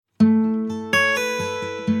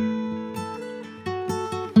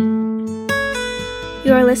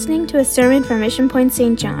You are listening to a sermon from Mission Point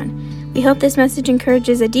St. John. We hope this message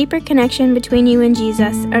encourages a deeper connection between you and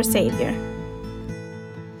Jesus, our Savior.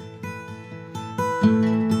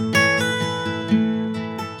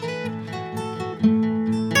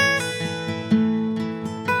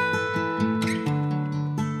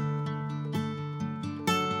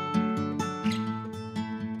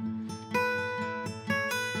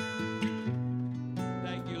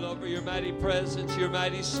 Thank you, Lord, for your mighty presence, your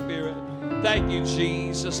mighty spirit. Thank you,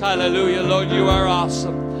 Jesus. Hallelujah. Lord, you are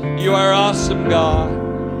awesome. You are awesome, God.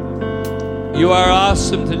 You are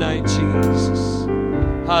awesome tonight, Jesus.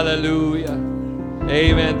 Hallelujah.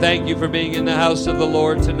 Amen. Thank you for being in the house of the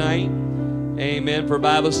Lord tonight. Amen. For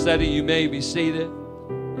Bible study, you may be seated.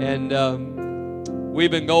 And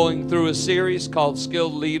we've been going through a series called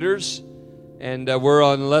Skilled Leaders. And we're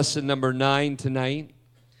on lesson number 9 tonight.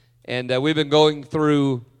 And we've been going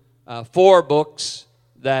through 4 books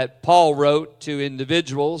that Paul wrote to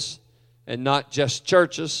individuals and not just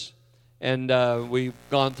churches. And we've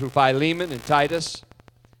gone through Philemon and Titus.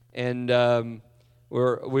 And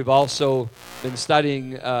we've also been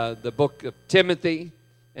studying the book of Timothy.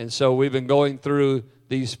 And so we've been going through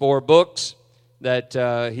these 4 books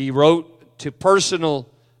that he wrote to personal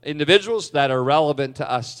individuals that are relevant to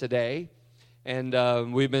us today.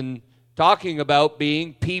 And we've been talking about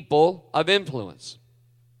being people of influence.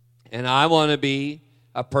 And I want to be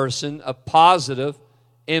a person of positive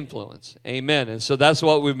influence. Amen. And so that's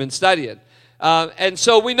what we've been studying. And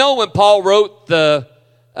so we know when Paul wrote the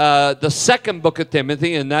second book of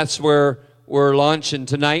Timothy, and that's where we're launching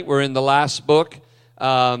tonight. We're in the last book.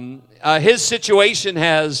 His situation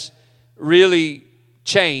has really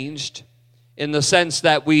changed in the sense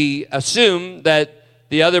that we assume that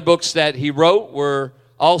the other books that he wrote were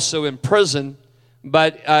also in prison.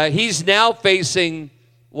 But he's now facing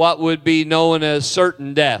what would be known as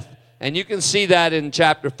certain death. And you can see that in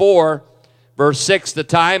chapter 4, verse 6, the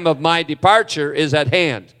time of my departure is at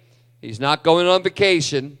hand. He's not going on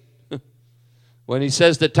vacation. When he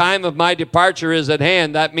says the time of my departure is at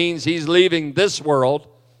hand, that means he's leaving this world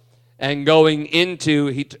and going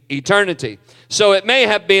into eternity. So it may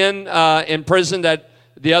have been in prison that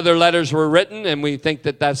the other letters were written, and we think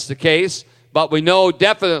that that's the case. But we know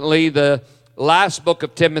definitely the last book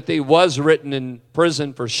of Timothy was written in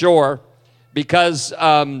prison for sure because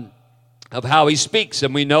of how he speaks.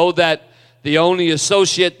 And we know that the only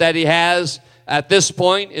associate that he has at this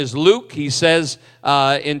point is Luke. He says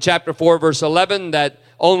in chapter 4, verse 11, that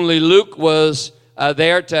only Luke was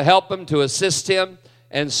there to help him, to assist him.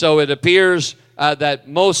 And so it appears that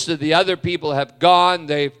most of the other people have gone.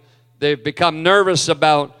 They've become nervous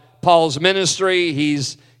about Paul's ministry.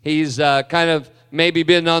 He's kind of maybe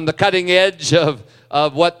been on the cutting edge of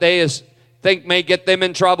what they think may get them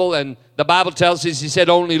in trouble. And the Bible tells us, he said,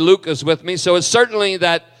 only Luke is with me. So it's certainly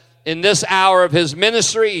that in this hour of his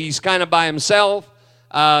ministry, he's kind of by himself.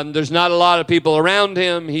 There's not a lot of people around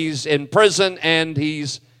him. He's in prison, and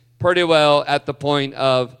he's pretty well at the point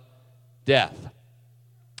of death.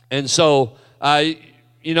 And so,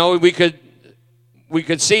 we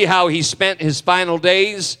could see how he spent his final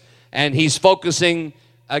days, and he's focusing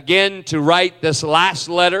again to write this last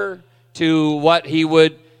letter to what he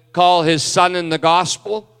would call his son in the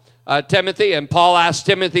gospel, Timothy. And Paul asked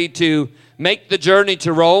Timothy to make the journey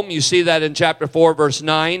to Rome. You see that in chapter 4, verse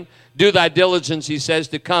 9. Do thy diligence, he says,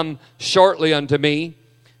 to come shortly unto me.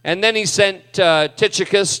 And then he sent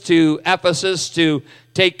Tychicus to Ephesus to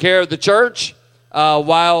take care of the church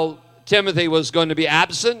while Timothy was going to be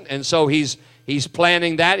absent. And so he's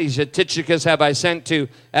planning that. He said, Tychicus have I sent to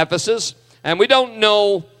Ephesus. And we don't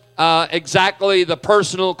know exactly the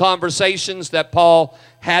personal conversations that Paul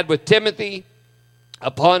had with Timothy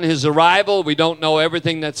upon his arrival. We don't know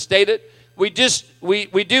everything that's stated. We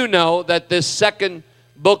do know that this second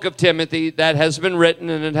book of Timothy that has been written,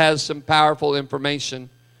 and it has some powerful information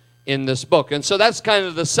in this book. And so that's kind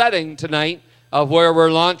of the setting tonight of where we're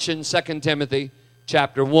launching 2 Timothy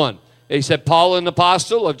chapter 1. He said, Paul, an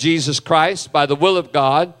apostle of Jesus Christ, by the will of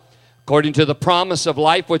God, according to the promise of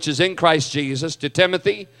life which is in Christ Jesus, to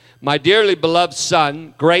Timothy, my dearly beloved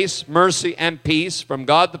son, grace, mercy, and peace from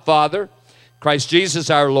God the Father, Christ Jesus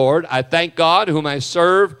our Lord. I thank God, whom I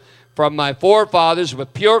serve from my forefathers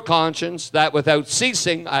with pure conscience, that without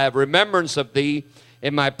ceasing I have remembrance of thee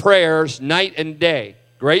in my prayers night and day,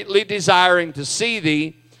 greatly desiring to see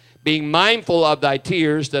thee, being mindful of thy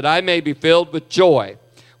tears, that I may be filled with joy.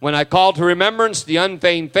 When I call to remembrance the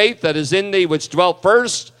unfeigned faith that is in thee, which dwelt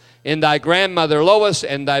first in thy grandmother Lois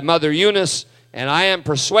and thy mother Eunice, and I am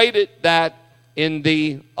persuaded that in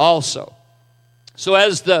thee also. So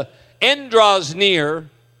as the end draws near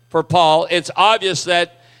for Paul, it's obvious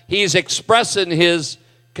that he's expressing his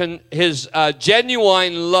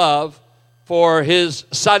genuine love for his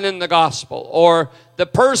son in the gospel, or the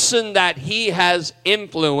person that he has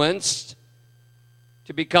influenced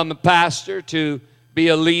to become a pastor, to be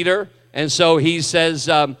a leader. And so he says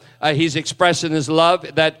he's expressing his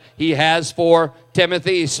love that he has for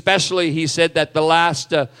Timothy. Especially, he said that the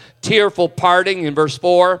last tearful parting in verse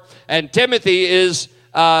 4. And Timothy is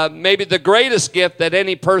maybe the greatest gift that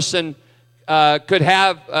any person could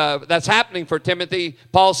have that's happening for Timothy.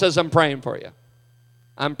 Paul says, I'm praying for you.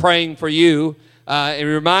 I'm praying for you. It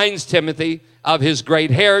reminds Timothy of his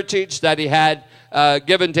great heritage that he had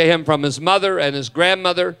given to him from his mother and his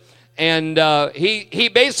grandmother. And he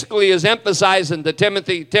basically is emphasizing to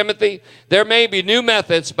Timothy, there may be new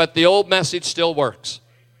methods, but the old message still works.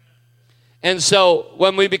 And so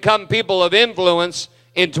when we become people of influence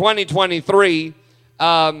in 2023,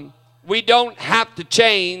 we don't have to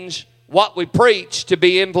change what we preach to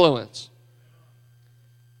be influence.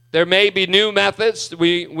 There may be new methods.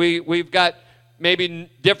 We've got maybe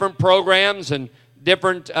different programs and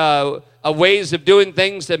different ways of doing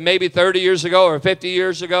things that maybe 30 years ago or 50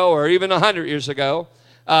 years ago or even 100 years ago.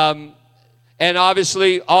 And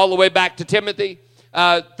obviously, all the way back to Timothy,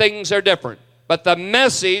 things are different. But the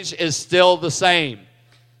message is still the same.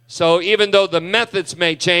 So even though the methods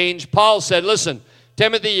may change, Paul said, listen,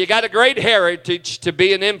 Timothy, you got a great heritage to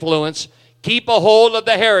be an influence. Keep a hold of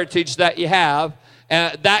the heritage that you have.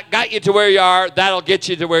 That got you to where you are. That'll get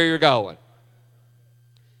you to where you're going.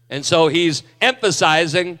 And so he's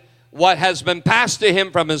emphasizing what has been passed to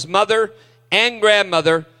him from his mother and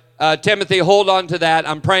grandmother. Timothy, hold on to that.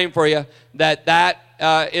 I'm praying for you that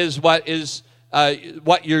is what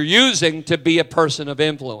you're using to be a person of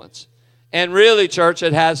influence. And really, church,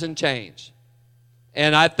 it hasn't changed.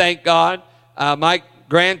 And I thank God. My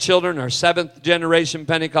grandchildren are seventh generation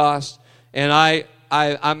Pentecost, and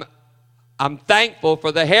I'm thankful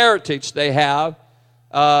for the heritage they have.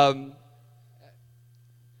 I'm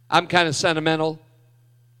kind of sentimental,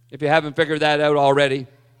 if you haven't figured that out already.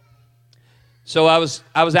 So I was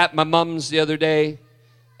at my mom's the other day,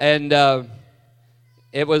 and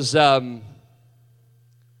it was her.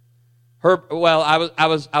 Well, I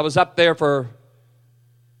was up there for.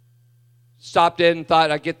 Stopped in, thought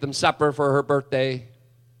I'd get them supper for her birthday,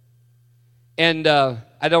 and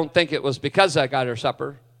I don't think it was because I got her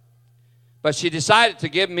supper, but she decided to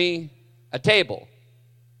give me a table,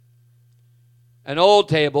 an old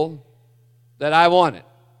table that I wanted.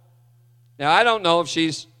 Now, I don't know if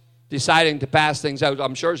she's deciding to pass things out.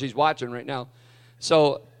 I'm sure she's watching right now.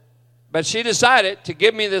 So, but she decided to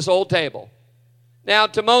give me this old table. Now,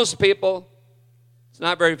 to most people, it's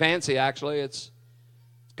not very fancy, actually. It's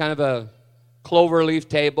kind of a clover leaf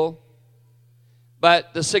table.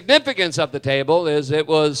 But the significance of the table is it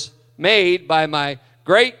was made by my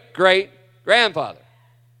great-great-grandfather.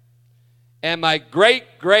 And my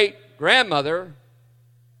great-great-grandmother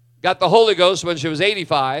got the Holy Ghost when she was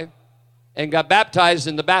 85 and got baptized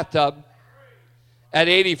in the bathtub at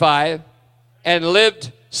 85 and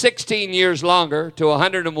lived 16 years longer to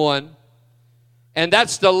 101. And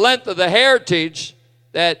that's the length of the heritage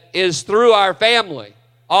that is through our family,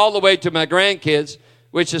 all the way to my grandkids,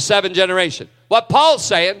 which is 7th generation. What Paul's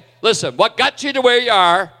saying, listen, what got you to where you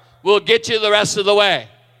are will get you the rest of the way.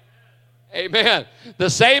 Amen. The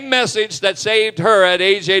same message that saved her at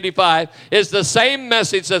age 85 is the same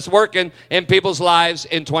message that's working in people's lives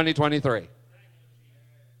in 2023.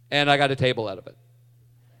 And I got a table out of it.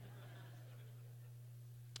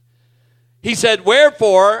 He said,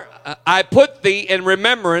 wherefore I put thee in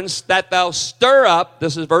remembrance that thou stir up,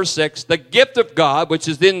 this is verse 6, the gift of God which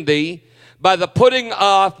is in thee by the putting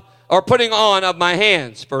on of my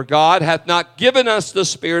hands. For God hath not given us the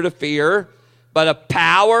spirit of fear, but of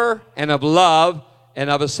power and of love and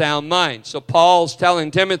of a sound mind. So Paul's telling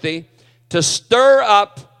Timothy to stir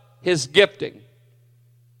up his gifting.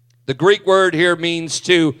 The Greek word here means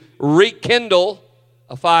to rekindle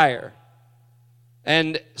a fire.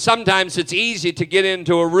 And sometimes it's easy to get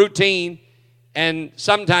into a routine, and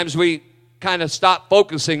sometimes we kind of stop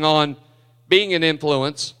focusing on being an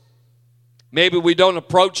influence. Maybe we don't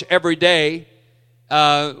approach every day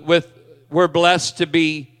we're blessed to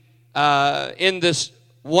be in this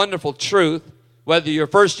wonderful truth, whether you're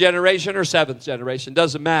first generation or 7th generation,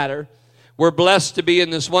 doesn't matter. We're blessed to be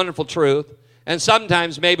in this wonderful truth. And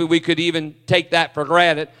sometimes maybe we could even take that for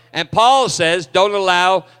granted. And Paul says, don't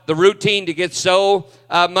allow the routine to get so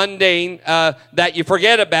mundane that you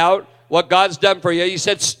forget about what God's done for you. He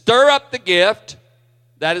said, stir up the gift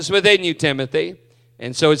that is within you, Timothy.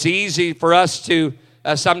 And so it's easy for us to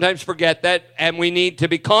sometimes forget that. And we need to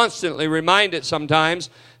be constantly reminded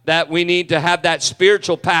sometimes that we need to have that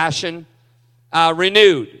spiritual passion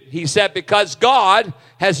renewed. He said, because God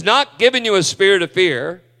has not given you a spirit of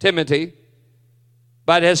fear, Timothy,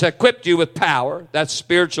 but has equipped you with power. That's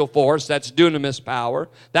spiritual force. That's dunamis power.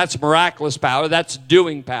 That's miraculous power. That's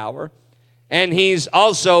doing power. And he's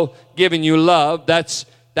also given you love. That's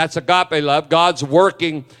agape love. God's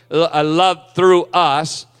working love through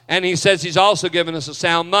us. And he says he's also given us a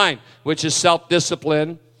sound mind, which is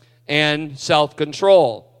self-discipline and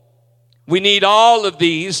self-control. We need all of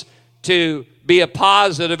these to be a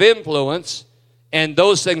positive influence, and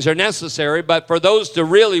those things are necessary. But for those to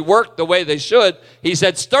really work the way they should, he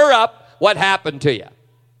said, stir up what happened to you.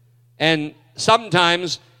 And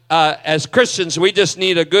sometimes, as Christians, we just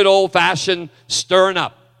need a good old-fashioned stirring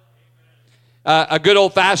up. A good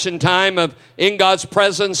old-fashioned time of in God's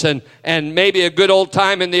presence, and maybe a good old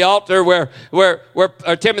time in the altar where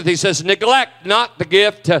Timothy says, neglect not the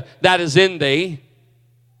gift that is in thee.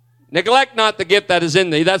 Neglect not the gift that is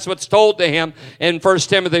in thee. That's what's told to him in 1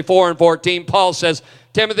 Timothy 4:14. Paul says,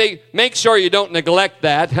 Timothy, make sure you don't neglect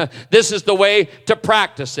that. This is the way to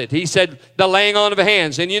practice it. He said, the laying on of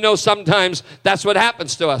hands. And you know, sometimes that's what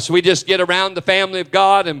happens to us. We just get around the family of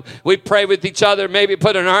God and we pray with each other, maybe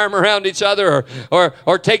put an arm around each other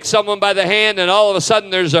or take someone by the hand, and all of a sudden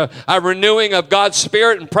there's a renewing of God's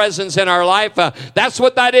Spirit and presence in our life. That's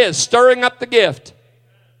what that is, stirring up the gift.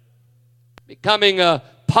 Becoming a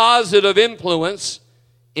positive influence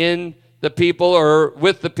in the people or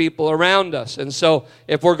with the people around us. And so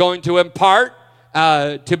if we're going to impart,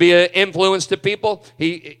 to be an influence to people,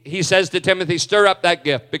 he says to Timothy, stir up that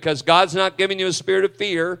gift, because God's not giving you a spirit of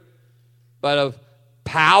fear, but of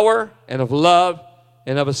power and of love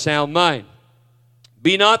and of a sound mind.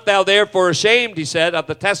 Be not thou therefore ashamed, he said, of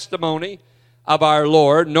the testimony of our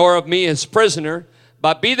Lord, nor of me his prisoner,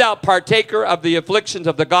 but be thou partaker of the afflictions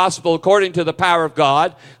of the gospel according to the power of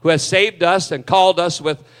God, who has saved us and called us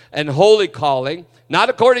with an holy calling, not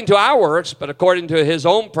according to our works, but according to his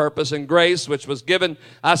own purpose and grace, which was given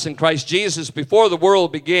us in Christ Jesus before the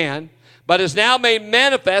world began, but is now made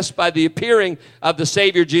manifest by the appearing of the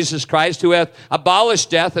Savior Jesus Christ, who hath abolished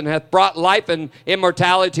death and hath brought life and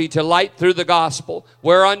immortality to light through the gospel,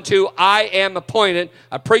 whereunto I am appointed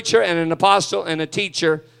a preacher and an apostle and a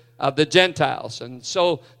teacher of the Gentiles. And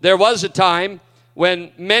so there was a time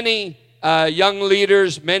when many young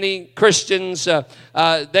leaders, many Christians,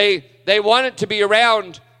 they wanted to be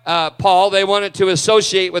around Paul. They wanted to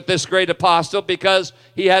associate with this great apostle because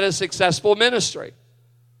he had a successful ministry.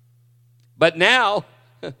 But now,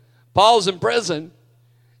 Paul's in prison,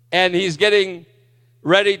 and he's getting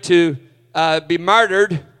ready to be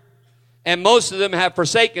martyred, and most of them have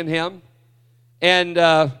forsaken him. And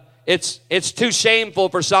it's too shameful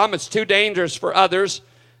for some. It's too dangerous for others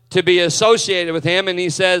to be associated with him. And he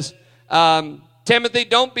says, Timothy,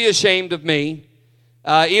 don't be ashamed of me.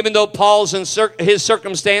 Even though Paul's his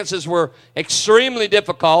circumstances were extremely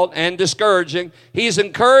difficult and discouraging, he's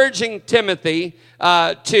encouraging Timothy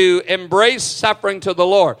to embrace suffering to the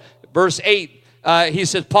Lord. Verse 8, he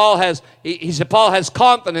said Paul has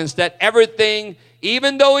confidence that everything,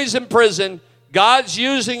 even though he's in prison, God's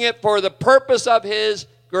using it for the purpose of his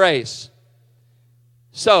grace.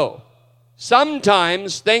 So,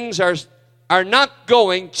 sometimes things are not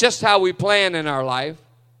going just how we plan in our life,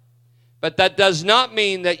 but that does not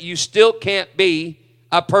mean that you still can't be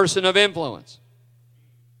a person of influence.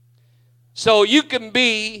 So you can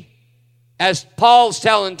be, as Paul's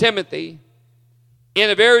telling Timothy,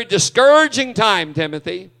 in a very discouraging time,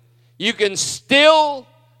 Timothy, you can still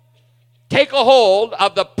take a hold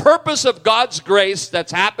of the purpose of God's grace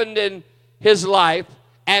that's happened in his life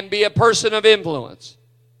and be a person of influence.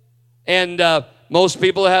 And most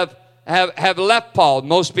people have left Paul.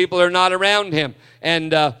 Most people are not around him.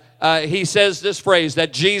 And he says this phrase,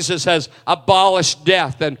 that Jesus has abolished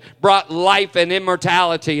death and brought life and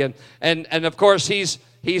immortality. And of course, he's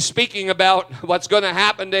speaking about what's going to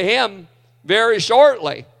happen to him very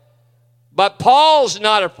shortly. But Paul's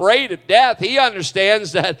not afraid of death. He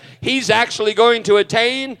understands that he's actually going to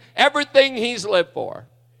attain everything he's lived for.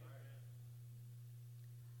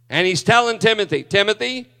 And he's telling Timothy,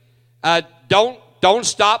 don't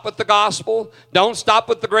stop with the gospel. Don't stop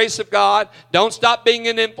with the grace of God. Don't stop being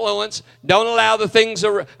an influence. Don't allow the things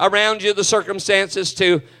around you, the circumstances,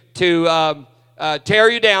 to tear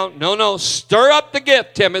you down. No, stir up the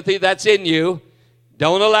gift, Timothy, that's in you.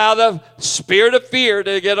 Don't allow the spirit of fear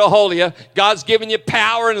to get a hold of you. God's given you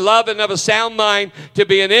power and love and of a sound mind to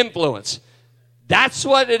be an influence. That's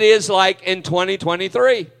what it is like in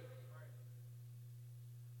 2023. If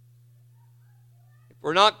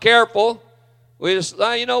we're not careful, we just,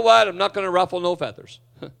 you know what, I'm not going to ruffle no feathers.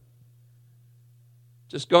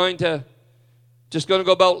 Just going to just going to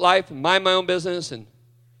go about life and mind my own business and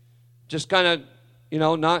just kind of,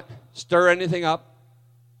 not stir anything up.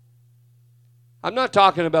 I'm not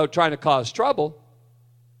talking about trying to cause trouble,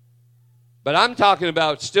 but I'm talking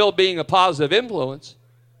about still being a positive influence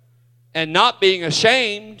and not being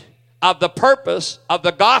ashamed of the purpose of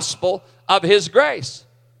the gospel of His grace.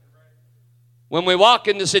 When we walk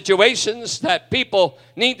into situations that people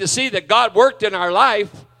need to see that God worked in our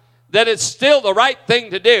life, that it's still the right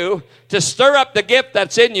thing to do to stir up the gift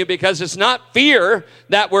that's in you, because it's not fear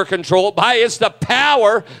that we're controlled by. It's the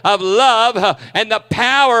power of love and the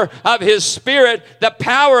power of His Spirit, the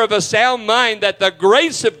power of a sound mind, that the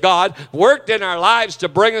grace of God worked in our lives to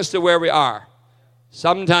bring us to where we are.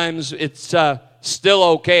 Sometimes it's still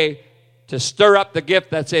okay to stir up the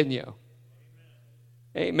gift that's in you.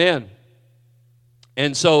 Amen.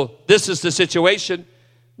 And so this is the situation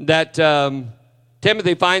that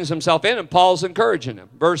Timothy finds himself in, and Paul's encouraging him.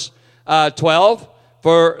 Verse 12,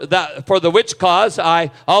 for the which cause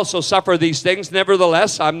I also suffer these things.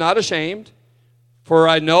 Nevertheless, I'm not ashamed, for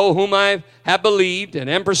I know whom I have believed, and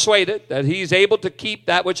am persuaded that He's able to keep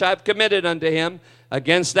that which I've committed unto Him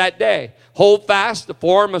against that day. Hold fast the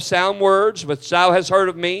form of sound words which thou hast heard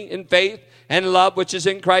of me in faith and love which is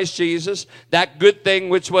in Christ Jesus. That good thing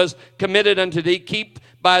which was committed unto thee, keep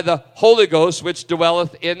by the Holy Ghost which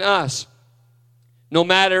dwelleth in us. No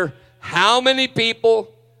matter how many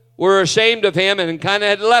people were ashamed of him and kind of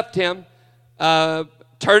had left him,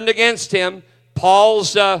 turned against him,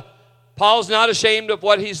 Paul's not ashamed of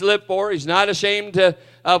what he's lived for. He's not ashamed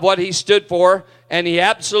of what he stood for, and he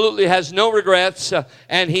absolutely has no regrets.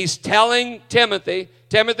 And he's telling Timothy,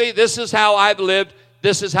 this is how I've lived.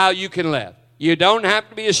 This is how you can live. You don't have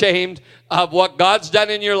to be ashamed of what God's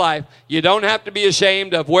done in your life. You don't have to be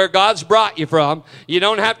ashamed of where God's brought you from. You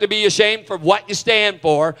don't have to be ashamed for what you stand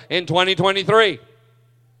for in 2023.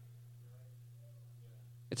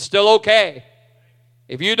 It's still okay.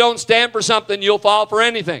 If you don't stand for something, you'll fall for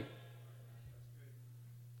anything.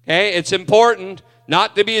 Okay? It's important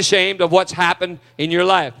not to be ashamed of what's happened in your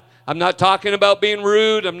life. I'm not talking about being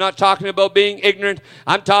rude. I'm not talking about being ignorant.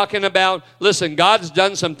 I'm talking about, listen, God's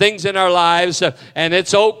done some things in our lives, and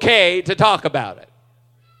it's okay to talk about it.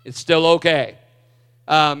 It's still okay.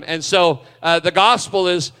 And so the gospel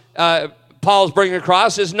is, Paul's bringing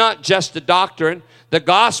across, is not just a doctrine. The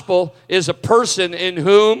gospel is a person in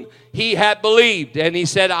whom he had believed. And he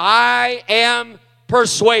said, I am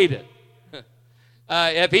persuaded.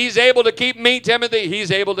 If he's able to keep me, Timothy,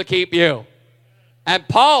 he's able to keep you. And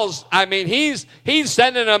he's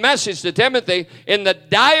sending a message to Timothy in the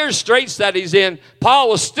dire straits that he's in. Paul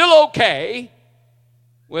was still okay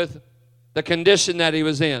with the condition that he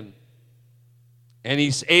was in. And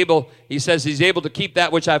he says he's able to keep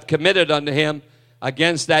that which I've committed unto him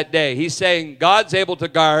against that day. He's saying God's able to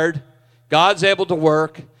guard, God's able to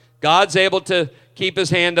work, God's able to keep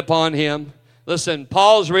His hand upon him. Listen,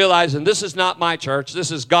 Paul's realizing this is not my church.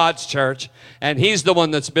 This is God's church, and He's the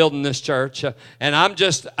one that's building this church. And I'm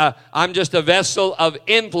just a vessel of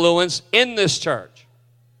influence in this church.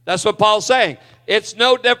 That's what Paul's saying. It's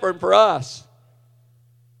no different for us.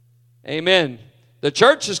 Amen. The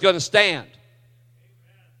church is going to stand.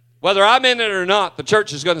 Whether I'm in it or not, the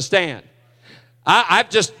church is going to stand. I've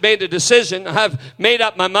just made a decision. I've made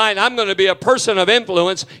up my mind. I'm going to be a person of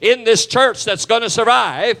influence in this church that's going to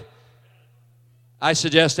survive. I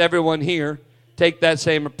suggest everyone here take that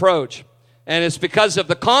same approach. And it's because of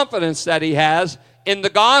the confidence that he has in the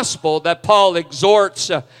gospel that Paul exhorts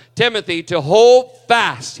Timothy to hold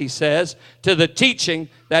fast, he says, to the teaching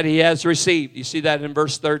that he has received. You see that in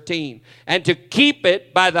verse 13. And to keep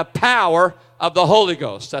it by the power of the Holy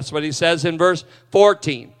Ghost. That's what he says in verse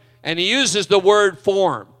 14. And he uses the word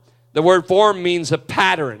form. The word form means a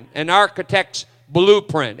pattern, an architect's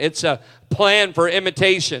blueprint. It's a plan for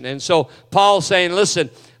imitation. And so Paul's saying,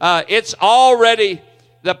 listen,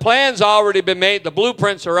 the plan's already been made. The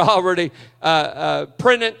blueprints are already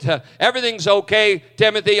printed. Everything's okay,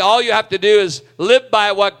 Timothy. All you have to do is live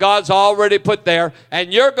by what God's already put there,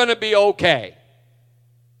 and you're going to be okay.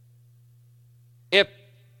 If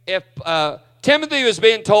Timothy was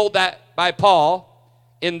being told that by Paul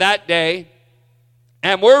in that day,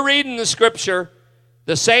 and we're reading the scripture,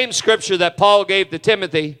 the same scripture that Paul gave to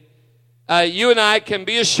Timothy, you and I can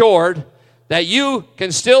be assured that you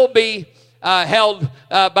can still be held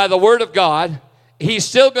by the Word of God. He's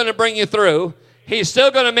still going to bring you through. He's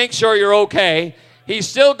still going to make sure you're okay. He's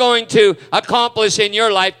still going to accomplish in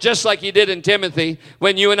your life just like he did in Timothy.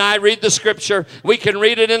 When you and I read the scripture, we can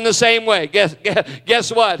read it in the same way.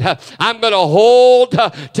 Guess what? I'm going to hold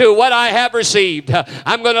to what I have received.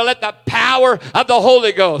 I'm going to let the power of the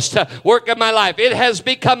Holy Ghost work in my life. It has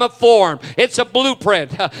become a form. It's a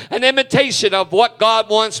blueprint, an imitation of what God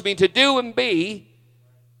wants me to do and be.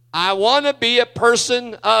 I want to be a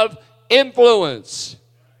person of influence.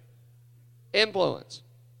 Influence.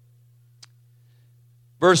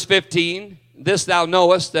 Verse 15, this thou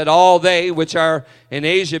knowest, that all they which are in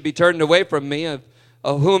Asia be turned away from me, of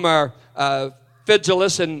whom are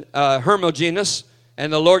Phygelus and Hermogenes,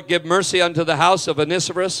 and the Lord give mercy unto the house of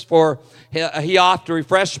Onesiphorus, for he oft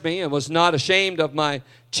refreshed me, and was not ashamed of my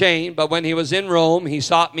chain. But when he was in Rome, he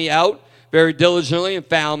sought me out very diligently, and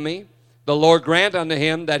found me. The Lord grant unto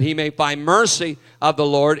him that he may find mercy of the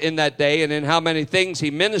Lord in that day, and in how many things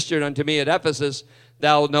he ministered unto me at Ephesus,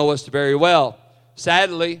 thou knowest very well.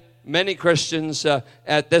 Sadly, many Christians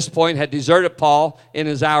at this point had deserted Paul in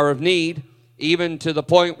his hour of need, even to the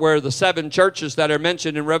point where the 7 churches that are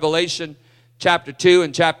mentioned in Revelation chapter 2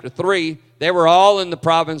 and chapter 3, they were all in the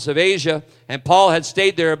province of Asia, and Paul had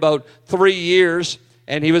stayed there about 3 years,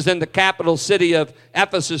 and he was in the capital city of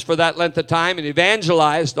Ephesus for that length of time and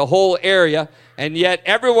evangelized the whole area, and yet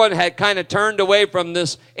everyone had kind of turned away from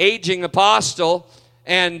this aging apostle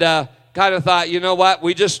and kind of thought, you know what,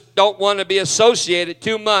 we just don't want to be associated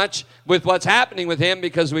too much with what's happening with him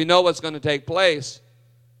because we know what's going to take place.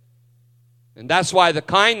 And that's why the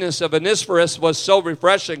kindness of Onesiphorus was so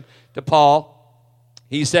refreshing to Paul.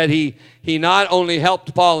 He said he not only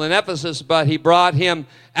helped Paul in Ephesus, but he brought him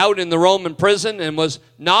out in the Roman prison and was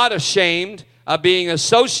not ashamed of being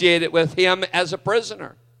associated with him as a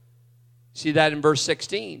prisoner. See that in verse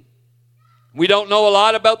 16. We don't know a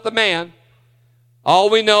lot about the man.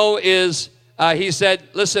 All we know is he said,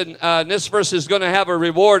 listen, Onesiphorus is going to have a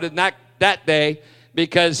reward in that day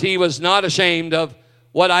because he was not ashamed of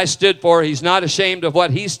what I stood for. He's not ashamed of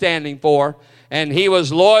what he's standing for. And he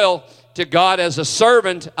was loyal to God as a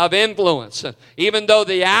servant of influence. Even though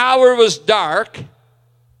the hour was dark,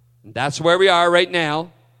 that's where we are right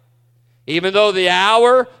now. Even though the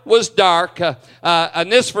hour was dark,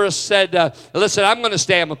 Onesiphorus said, listen, I'm going to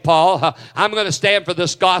stand with Paul. I'm going to stand for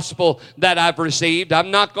this gospel that I've received.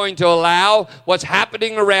 I'm not going to allow what's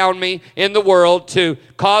happening around me in the world to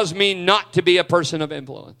cause me not to be a person of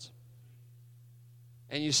influence.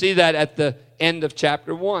 And you see that at the end of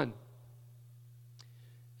chapter 1.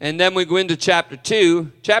 And then we go into chapter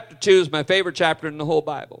 2. Chapter 2 is my favorite chapter in the whole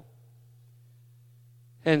Bible.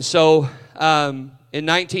 And so in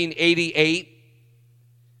 1988,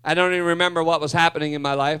 I don't even remember what was happening in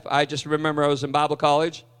my life. I just remember I was in Bible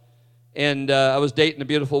college, and I was dating a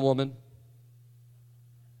beautiful woman.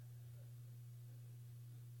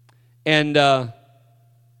 And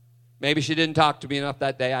maybe she didn't talk to me enough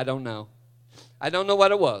that day. I don't know. I don't know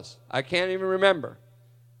what it was. I can't even remember.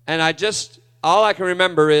 And all I can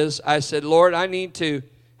remember is I said, Lord, I need to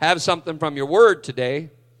have something from your word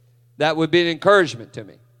today that would be an encouragement to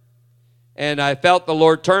me. And I felt the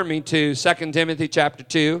Lord turn me to 2 Timothy chapter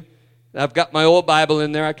 2. I've got my old Bible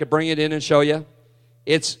in there. I could bring it in and show you.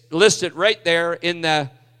 It's listed right there in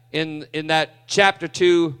that chapter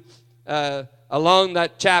 2, along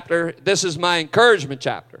that chapter. This is my encouragement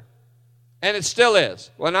chapter. And it still is.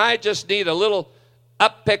 When I just need a little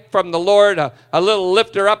uppick from the Lord, a little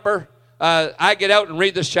lifter-upper, I get out and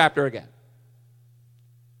read this chapter again.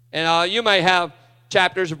 And you may have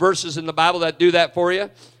chapters or verses in the Bible that do that for you.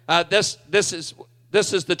 This is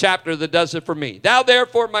the chapter that does it for me. Thou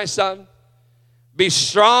therefore, my son, be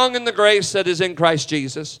strong in the grace that is in Christ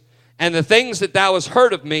Jesus, and the things that thou hast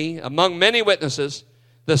heard of me among many witnesses,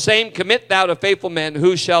 the same commit thou to faithful men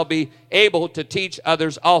who shall be able to teach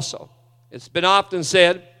others also. It's been often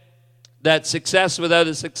said that success without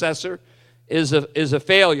a successor is a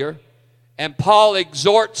failure, and Paul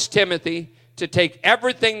exhorts Timothy to take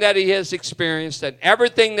everything that he has experienced and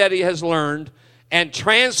everything that he has learned and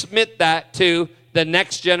transmit that to the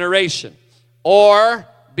next generation, or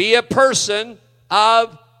be a person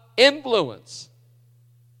of influence.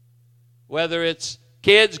 Whether it's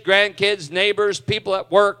kids, grandkids, neighbors, people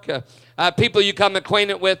at work, people you come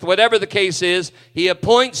acquainted with, whatever the case is, he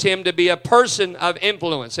appoints him to be a person of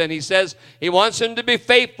influence. And he says he wants him to be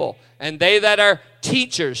faithful. And they that are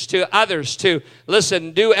teachers to others to,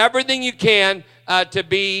 listen, do everything you can to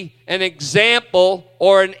be an example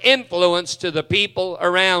or an influence to the people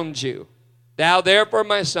around you. Thou therefore,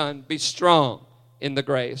 my son, be strong in the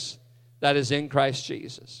grace that is in Christ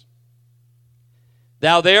Jesus.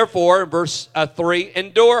 Thou therefore, verse 3,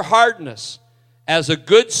 endure hardness as a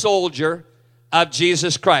good soldier of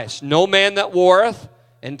Jesus Christ. No man that warreth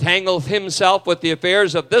entangleth himself with the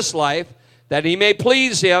affairs of this life, that he may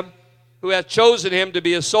please him who hath chosen him to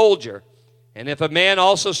be a soldier. And if a man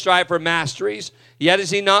also strive for masteries, yet is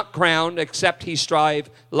he not crowned, except he strive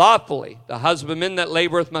lawfully. The husbandman that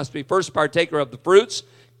laboreth must be first partaker of the fruits.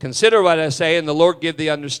 Consider what I say, and the Lord give thee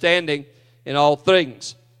understanding in all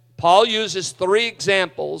things. Paul uses 3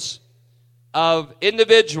 examples of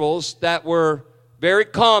individuals that were very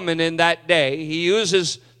common in that day. He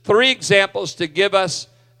uses 3 examples to give us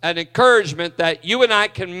an encouragement that you and I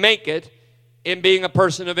can make it in being a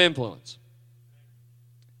person of influence.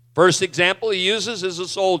 First example he uses is a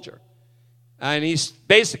soldier. And he's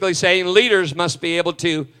basically saying leaders must be able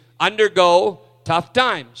to undergo tough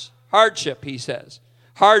times, hardship, he says,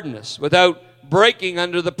 hardness, without breaking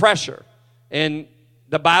under the pressure. And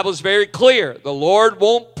the Bible's very clear. The Lord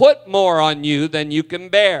won't put more on you than you can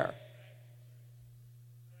bear.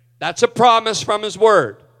 That's a promise from His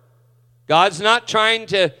Word. God's not trying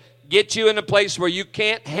to get you in a place where you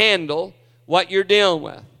can't handle what you're dealing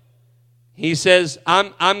with. He says,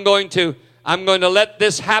 I'm going to let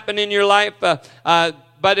this happen in your life,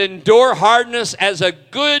 but endure hardness as a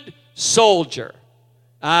good soldier.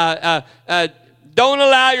 Don't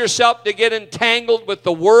allow yourself to get entangled with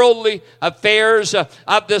the worldly affairs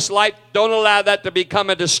of this life. Don't allow that to become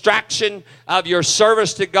a distraction of your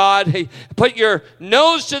service to God. Put your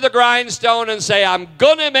nose to the grindstone and say, I'm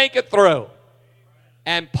going to make it through.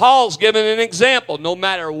 And Paul's given an example. No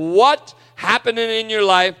matter what happening in your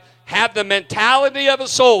life, have the mentality of a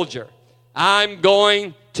soldier. I'm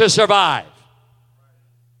going to survive.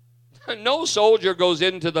 No soldier goes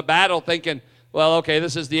into the battle thinking, well, okay,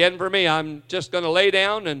 this is the end for me. I'm just going to lay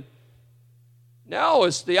down and... No,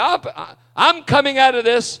 it's the opposite. I'm coming out of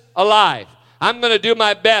this alive. I'm going to do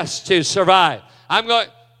my best to survive.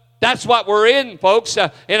 That's what we're in, folks,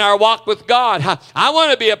 in our walk with God. I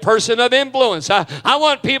want to be a person of influence. I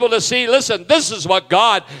want people to see, listen, this is what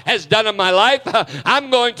God has done in my life.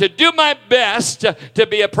 I'm going to do my best to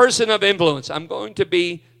be a person of influence. I'm going to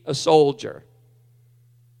be a soldier.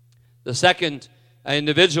 The second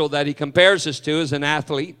individual that he compares us to is an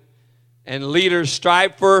athlete. And leaders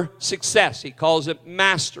strive for success. He calls it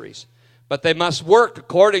masteries. But they must work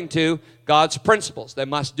according to God's principles. They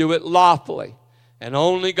must do it lawfully. And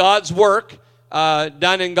only God's work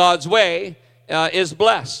done in God's way is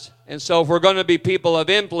blessed. And so if we're going to be people of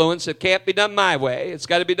influence, it can't be done my way. It's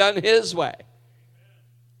got to be done His way.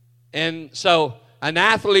 And so an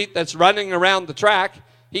athlete that's running around the track,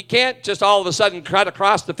 he can't just all of a sudden cut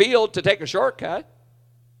across the field to take a shortcut.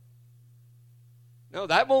 No,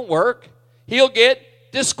 that won't work. He'll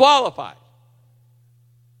get disqualified.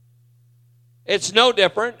 It's no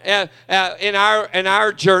different in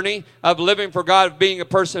our journey of living for God, of being a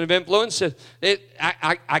person of influence.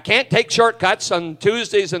 I can't take shortcuts on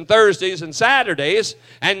Tuesdays and Thursdays and Saturdays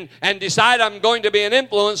and decide I'm going to be an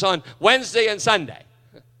influence on Wednesday and Sunday.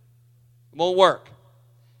 It won't work.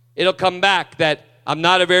 It'll come back that I'm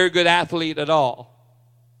not a very good athlete at all.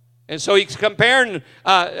 And so he's comparing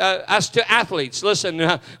us to athletes.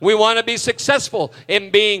 Listen, we want to be successful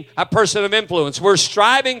in being a person of influence. We're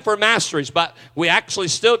striving for masteries, but we actually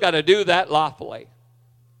still got to do that lawfully.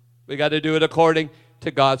 We got to do it according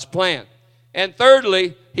to God's plan. And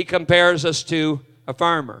thirdly, he compares us to a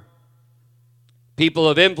farmer. People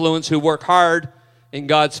of influence who work hard in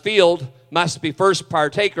God's field must be first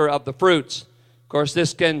partaker of the fruits. Of course,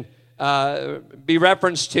 this can be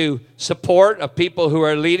referenced to support of people who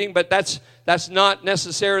are leading, but that's not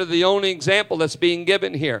necessarily the only example that's being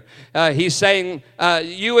given here. He's saying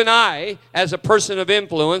you and I, as a person of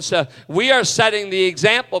influence, we are setting the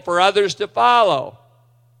example for others to follow.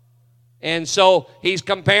 And so he's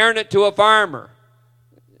comparing it to a farmer.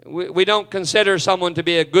 We don't consider someone to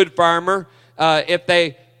be a good farmer if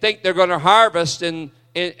they think they're going to harvest when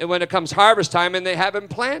it comes harvest time and they haven't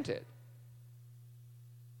planted.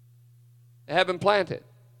 Haven't planted.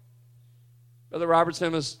 Brother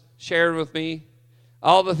Robertson was sharing with me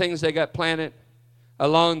all the things they got planted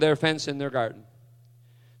along their fence in their garden.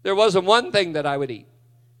 There wasn't one thing that I would eat.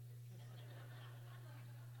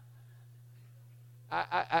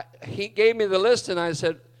 He gave me the list and I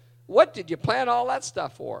said, what did you plant all that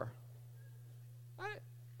stuff for?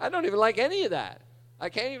 I don't even like any of that. I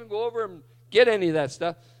can't even go over and get any of that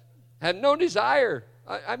stuff. I had no desire.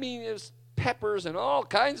 I mean, it was peppers and all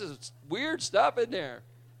kinds of weird stuff in there.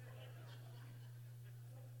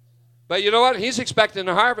 But you know what? He's expecting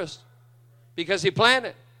a harvest because he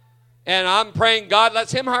planted. And I'm praying God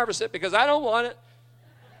lets him harvest it because I don't want it.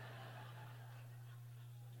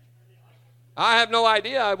 I have no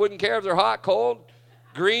idea. I wouldn't care if they're hot, cold,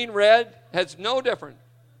 green, red. It's no different.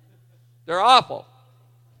 They're awful.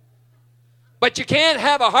 But you can't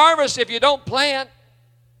have a harvest if you don't plant.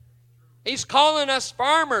 He's calling us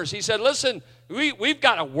farmers. He said, listen, we've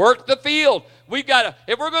got to work the field. We've got to,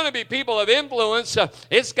 if we're going to be people of influence,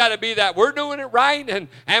 it's got to be that we're doing it right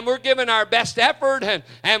and we're giving our best effort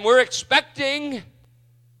and we're expecting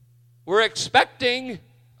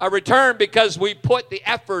a return because we put the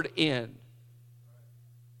effort in.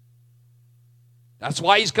 That's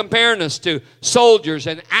why he's comparing us to soldiers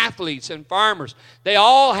and athletes and farmers. They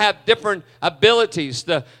all have different abilities.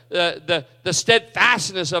 The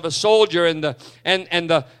steadfastness of a soldier and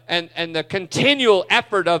the continual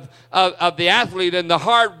effort of the athlete and the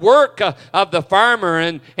hard work of the farmer.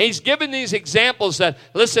 And he's given these examples that,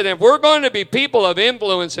 listen, if we're going to be people of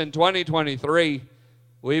influence in 2023,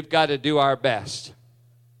 we've got to do our best.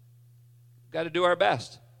 We've got to do our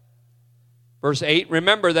best. Verse 8,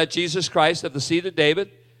 remember that Jesus Christ of the seed of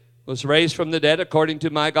David was raised from the dead according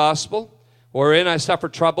to my gospel, wherein I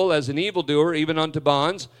suffered trouble as an evildoer, even unto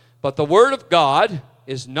bonds. But the word of God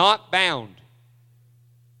is not bound.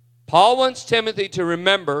 Paul wants Timothy to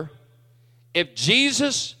remember, if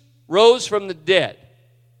Jesus rose from the dead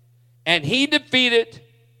and he defeated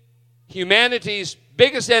humanity's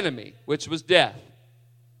biggest enemy, which was death,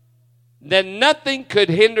 then nothing could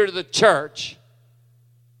hinder the church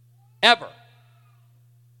ever.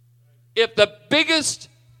 If the biggest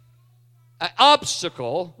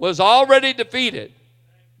obstacle was already defeated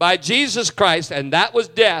by Jesus Christ, and that was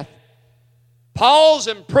death, Paul's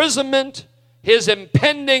imprisonment, his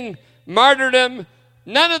impending martyrdom,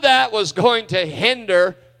 none of that was going to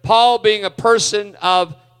hinder Paul being a person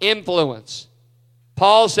of influence.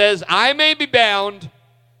 Paul says, I may be bound,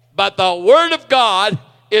 but the word of God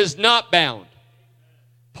is not bound.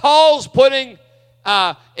 Paul's putting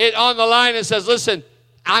it on the line and says, listen,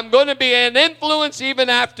 I'm going to be an influence even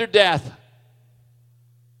after death.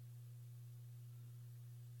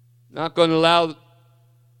 I'm not going to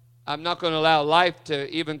allow life to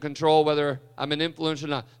even control whether I'm an influence or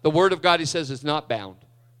not. The Word of God, he says, is not bound.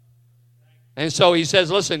 And so he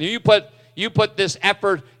says, listen, you put this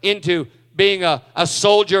effort into being a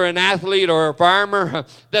soldier, an athlete, or a farmer,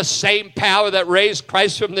 the same power that raised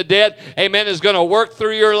Christ from the dead, amen, is going to work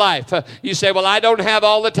through your life. You say, well, I don't have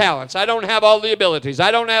all the talents. I don't have all the abilities.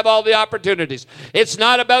 I don't have all the opportunities. It's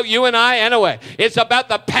not about you and I anyway. It's about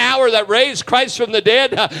the power that raised Christ from the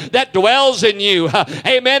dead that dwells in you.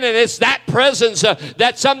 Amen, and it's that presence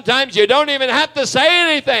that sometimes you don't even have to say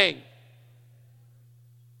anything.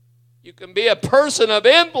 You can be a person of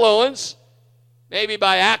influence maybe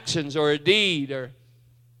by actions or a deed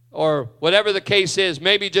or whatever the case is.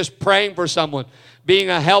 Maybe just praying for someone, being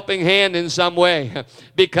a helping hand in some way.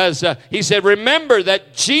 Because he said, remember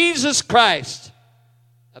that Jesus Christ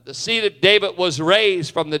of the seed of David was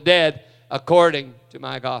raised from the dead according to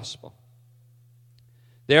my gospel.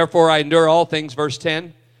 Therefore I endure all things, verse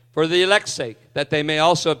 10, for the elect's sake, that they may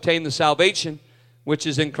also obtain the salvation which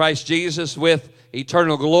is in Christ Jesus with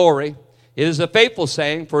eternal glory. It is a faithful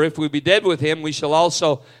saying, for if we be dead with him, we shall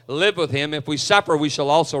also live with him. If we suffer, we shall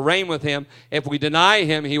also reign with him. If we deny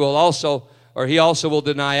him, he also will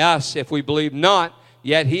deny us. If we believe not,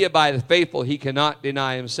 yet he abideth faithful, he cannot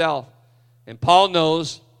deny himself. And Paul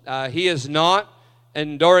knows he is not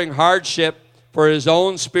enduring hardship for his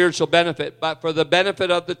own spiritual benefit, but for the benefit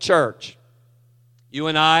of the church. You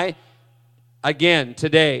and I, again,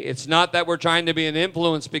 today, it's not that we're trying to be an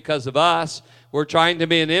influence because of us. We're trying to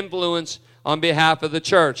be an influence on behalf of the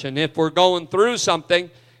church. And if we're going through something,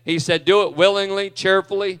 he said, do it willingly,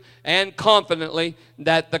 cheerfully, and confidently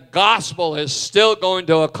that the gospel is still going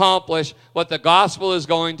to accomplish what the gospel is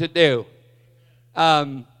going to do.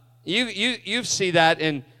 You see that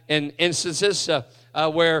in instances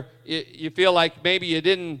where you feel like maybe you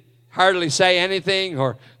didn't hardly say anything,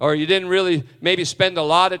 or you didn't really maybe spend a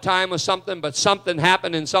lot of time with something, but something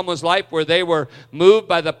happened in someone's life where they were moved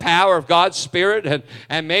by the power of God's Spirit,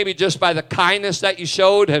 and maybe just by the kindness that you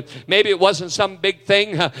showed, and maybe it wasn't some big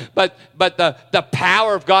thing, but the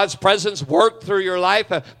power of God's presence worked through your life.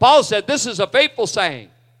 Paul said, this is a faithful saying.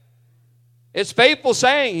 It's faithful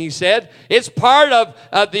saying, he said. It's part of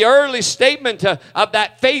the early statement of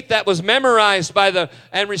that faith that was memorized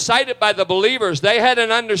and recited by the believers. They had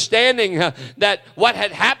an understanding that what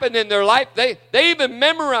had happened in their life, they even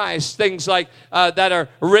memorized things like that are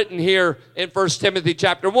written here in 1 Timothy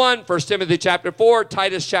chapter 1, 1 Timothy chapter 4,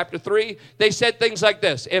 Titus chapter 3. They said things like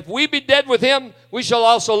this: if we be dead with him, we shall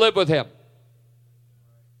also live with him.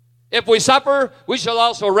 If we suffer, we shall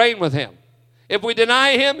also reign with him. If we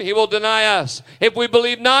deny him, he will deny us. If we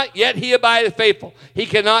believe not, yet he abideth faithful. He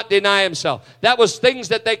cannot deny himself. That was things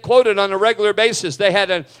that they quoted on a regular basis. They had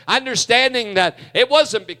an understanding that it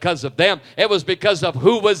wasn't because of them. It was because of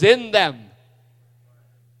who was in them.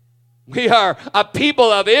 We are a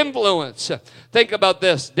people of influence. Think about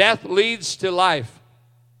this. Death leads to life.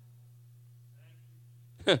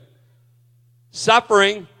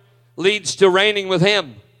 Suffering leads to reigning with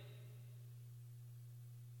him.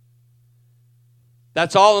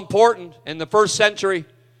 That's all important in the first century.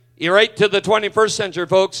 You're right to the 21st century,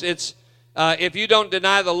 folks. It's if you don't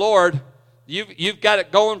deny the Lord, you've got it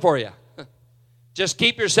going for you. Just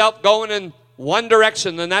keep yourself going in one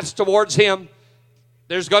direction, and that's towards him.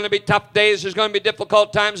 There's going to be tough days. There's going to be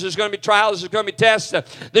difficult times. There's going to be trials. There's going to be tests.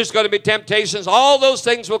 There's going to be temptations. All those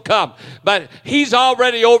things will come. But he's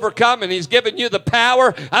already overcome, and he's given you the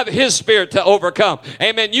power of his Spirit to overcome.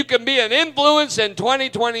 Amen. You can be an influence in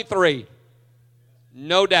 2023.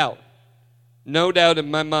 No doubt. No doubt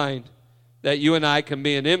in my mind that you and I can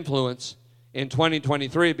be an influence in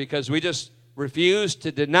 2023 because we just refuse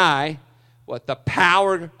to deny what the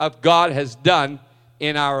power of God has done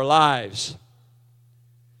in our lives.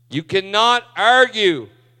 You cannot argue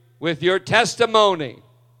with your testimony.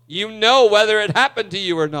 You know whether it happened to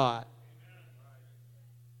you or not.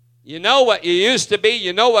 You know what you used to be.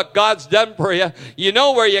 You know what God's done for you. You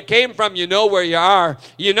know where you came from. You know where you are.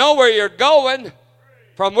 You know where you're going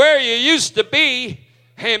from where you used to be.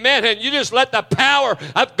 Amen. And you just let the power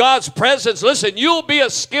of God's presence. Listen, you'll be a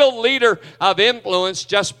skilled leader of influence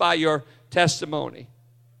just by your testimony.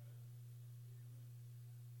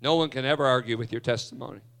 No one can ever argue with your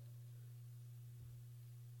testimony.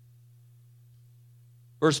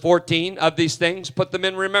 Verse 14, of these things put them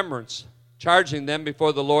in remembrance, charging them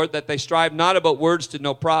before the Lord that they strive not about words to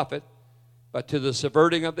no profit, but to the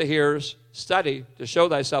subverting of the hearers. Study to show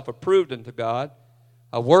thyself approved unto God,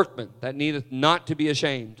 a workman that needeth not to be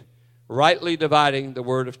ashamed, rightly dividing the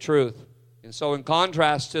word of truth. And so in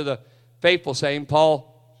contrast to the faithful saying, Paul,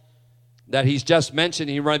 that he's just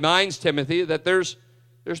mentioned, he reminds Timothy that there's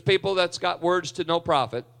people that's got words to no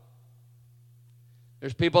profit.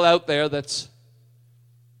 There's people out there that's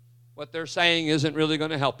what they're saying isn't really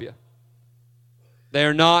going to help you.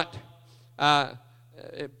 They're not,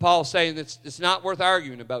 Paul's saying it's not worth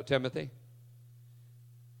arguing about, Timothy.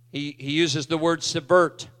 He uses the word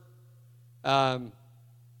subvert. Comes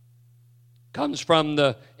from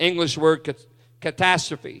the English word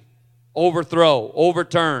catastrophe, overthrow,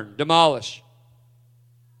 overturn, demolish.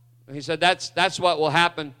 He said that's what will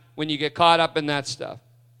happen when you get caught up in that stuff.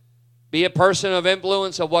 Be a person of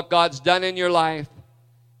influence of what God's done in your life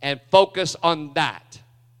and focus on that.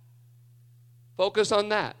 Focus on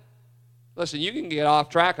that. Listen, you can get off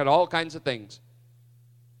track on all kinds of things.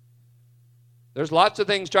 There's lots of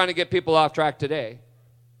things trying to get people off track today.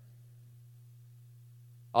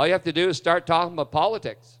 All you have to do is start talking about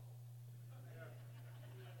politics.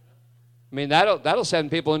 I mean, that'll send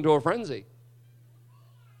people into a frenzy.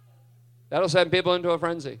 That'll send people into a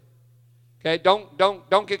frenzy. Okay,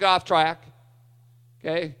 don't get off track.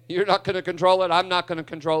 Okay, you're not going to control it. I'm not going to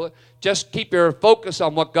control it. Just keep your focus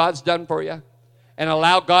on what God's done for you, and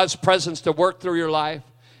allow God's presence to work through your life.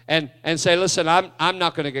 And say, listen, I'm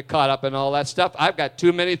not going to get caught up in all that stuff. I've got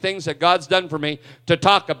too many things that God's done for me to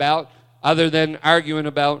talk about, other than arguing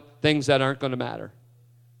about things that aren't going to matter.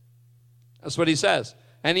 That's what he says.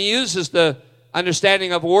 And he uses the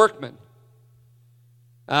understanding of workmen.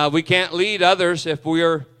 We can't lead others if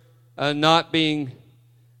we're not being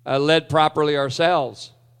led properly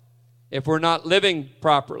ourselves, if we're not living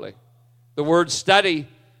properly. The word study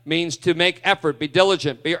means to make effort, be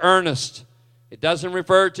diligent, be earnest. It doesn't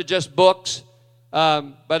refer to just books,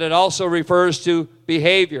 but it also refers to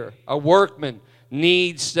behavior. A workman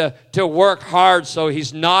needs to work hard so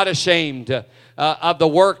he's not ashamed of the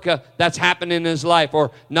work that's happened in his life,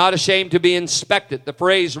 or not ashamed to be inspected. The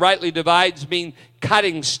phrase rightly divides means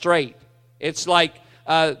cutting straight. It's like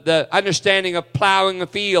the understanding of plowing a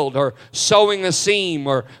field, or sewing a seam,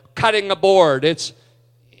 or cutting a board. It's,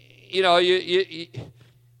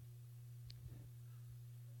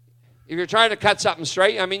 if you're trying to cut something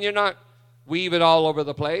straight, I mean, you're not weaving all over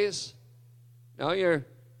the place. No,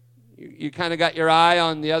 you kind of got your eye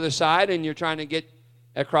on the other side, and you're trying to get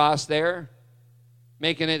across there,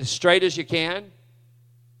 making it as straight as you can.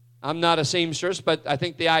 I'm not a seamstress, but I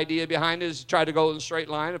think the idea behind it is to try to go in a straight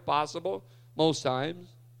line if possible, most times.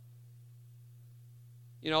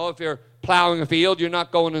 If you're plowing a field, you're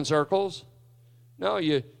not going in circles. No,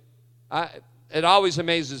 it always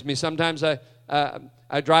amazes me. Sometimes I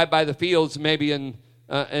drive by the fields, maybe in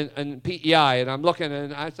PEI, and I'm looking,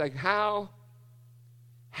 and I was like, how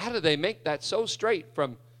how do they make that so straight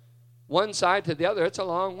from one side to the other? It's a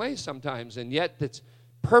long way sometimes, and yet it's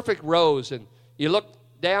perfect rows, and you look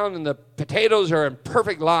down and the potatoes are in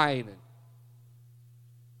perfect line.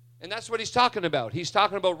 And that's what he's talking about. He's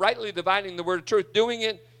talking about rightly dividing the word of truth, doing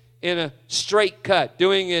it in a straight cut,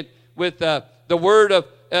 doing it with the word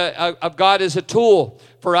of God as a tool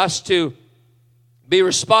for us to be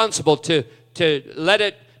responsible, to let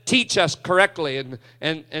it teach us correctly. And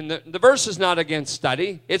the verse is not against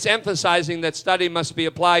study. It's emphasizing that study must be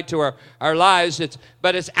applied to our lives.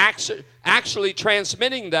 But it's actually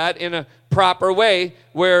transmitting that in a proper way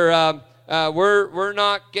where we're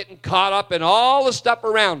not getting caught up in all the stuff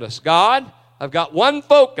around us. God, I've got one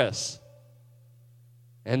focus,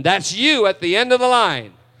 and that's you at the end of the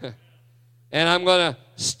line. And I'm going to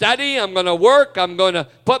study, I'm going to work, I'm going to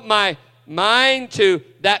put my mind to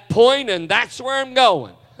that point, and that's where I'm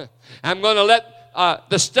going. I'm going to let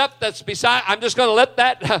the stuff that's beside, I'm just going to let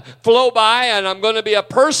that flow by, and I'm going to be a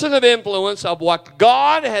person of influence of what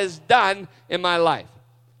God has done in my life.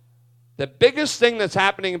 The biggest thing that's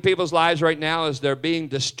happening in people's lives right now is they're being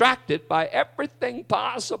distracted by everything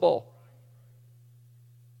possible.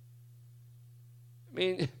 I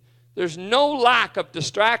mean, there's no lack of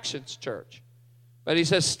distractions, church. But he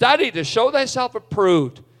says, study to show thyself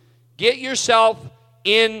approved. Get yourself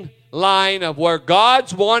in line of where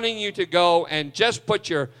God's wanting you to go, and just put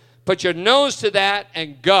your nose to that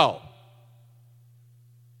and go.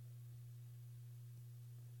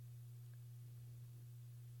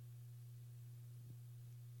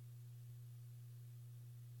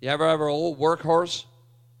 You ever have an old workhorse?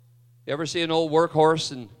 You ever see an old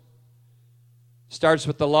workhorse and starts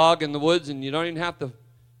with the log in the woods, and you don't even have to,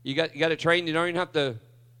 you got it trained, you don't even have to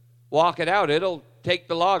walk it out. It'll take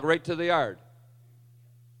the log right to the yard.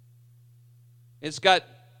 It's got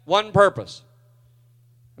one purpose.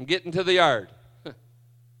 I'm getting to the yard. If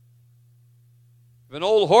an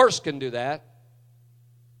old horse can do that,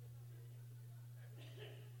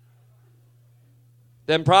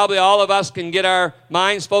 then probably all of us can get our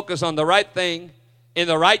minds focused on the right thing, in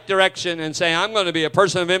the right direction, and say, I'm going to be a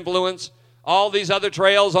person of influence. All these other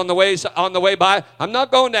trails on the way by, I'm not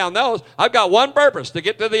going down those. I've got one purpose, to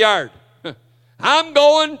get to the yard. I'm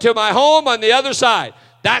going to my home on the other side.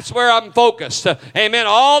 That's where I'm focused. Amen.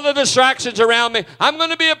 All the distractions around me, I'm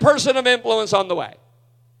going to be a person of influence on the way.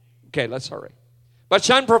 Okay, let's hurry. But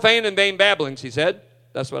shun profane and vain babblings, he said.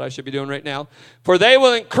 That's what I should be doing right now. For they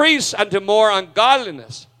will increase unto more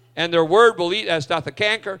ungodliness, and their word will eat as doth a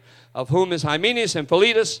canker, of whom is Hymenaeus and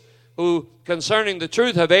Philetus, who concerning the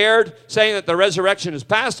truth have erred, saying that the resurrection is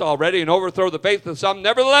past already, and overthrow the faith of some.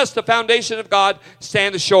 Nevertheless, the foundation of God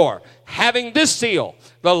standeth sure, having this seal,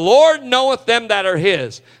 the Lord knoweth them that are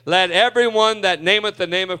his. Let everyone that nameth the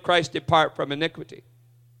name of Christ depart from iniquity.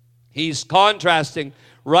 He's contrasting,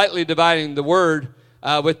 rightly dividing the word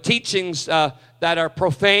with teachings that are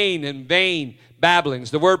profane and vain babblings.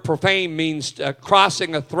 The word profane means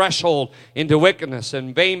crossing a threshold into wickedness,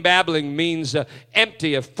 and vain babbling means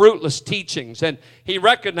empty of fruitless teachings. And he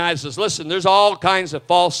recognizes, listen, there's all kinds of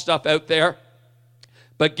false stuff out there,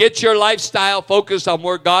 but get your lifestyle focused on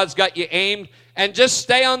where God's got you aimed, and just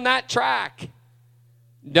stay on that track.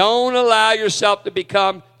 Don't allow yourself to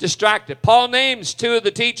become distracted. Paul names two of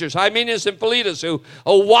the teachers, Hymenaeus and Philetus, who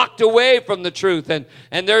walked away from the truth. And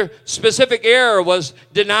their specific error was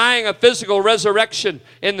denying a physical resurrection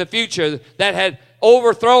in the future that had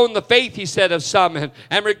overthrown the faith, he said, of some.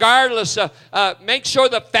 And regardless, make sure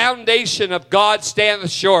the foundation of God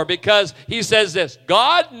stands sure, because he says this,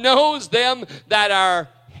 God knows them that are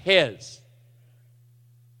his.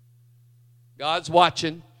 God's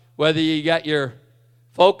watching whether you got your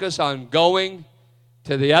focus on going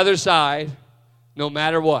to the other side, no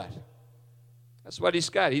matter what. That's what he's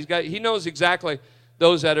got. He knows exactly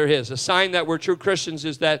those that are his. A sign that we're true Christians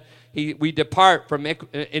is that we depart from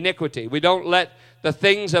iniquity. We don't let the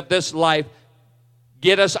things of this life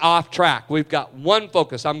get us off track. We've got one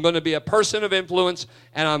focus. I'm going to be a person of influence,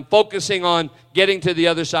 and I'm focusing on getting to the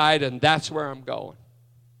other side, and that's where I'm going.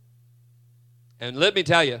 And let me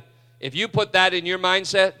tell you, if you put that in your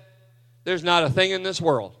mindset, there's not a thing in this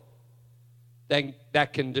world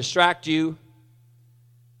that can distract you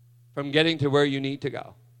from getting to where you need to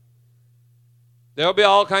go. There'll be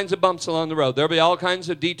all kinds of bumps along the road. There'll be all kinds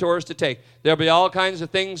of detours to take. There'll be all kinds of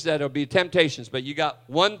things that'll be temptations, but you got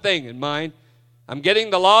one thing in mind. I'm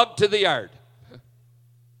getting the log to the yard. I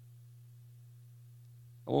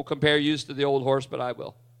won't compare you to the old horse, but I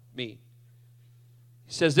will. Me.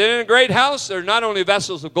 He says, then in a great house there are not only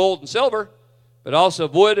vessels of gold and silver, but also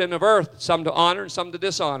of wood and of earth, some to honor and some to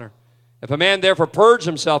dishonor. If a man therefore purge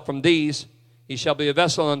himself from these, he shall be a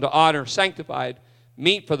vessel unto honor, sanctified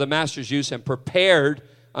meet for the master's use and prepared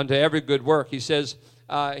unto every good work. He says,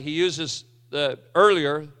 he uses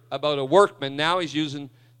earlier about a workman. Now he's using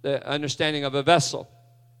the understanding of a vessel.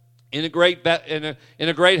 In a great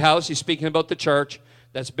house, he's speaking about the church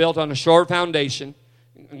that's built on a sure foundation.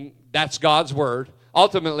 That's God's word.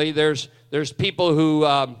 Ultimately, there's people who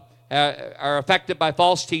are affected by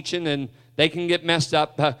false teaching, and they can get messed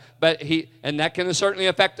up. And that can certainly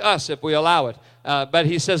affect us if we allow it. But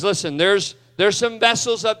he says, listen, there's some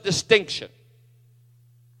vessels of distinction.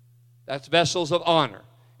 That's vessels of honor.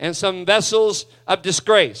 And some vessels of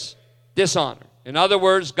disgrace, dishonor. In other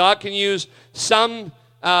words, God can use some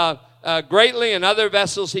greatly, and other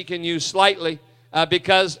vessels he can use slightly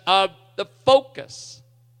because of the focus.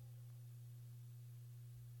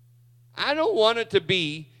 I don't want it to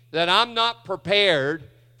be that I'm not prepared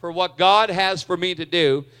for what God has for me to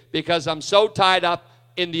do because I'm so tied up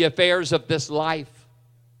in the affairs of this life.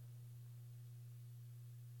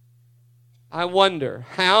 I wonder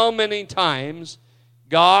how many times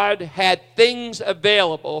God had things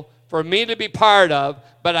available for me to be part of,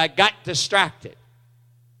 but I got distracted.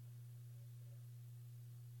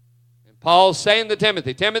 And Paul's saying to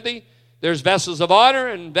Timothy, Timothy, there's vessels of honor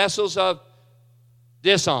and vessels of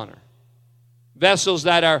dishonor. Vessels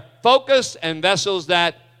that are focused and vessels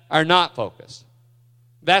that are not focused.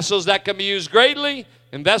 Vessels that can be used greatly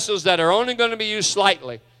and vessels that are only going to be used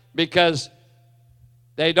slightly because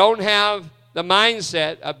they don't have the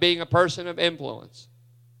mindset of being a person of influence.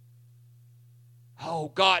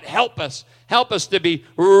 Oh, God, help us. Help us to be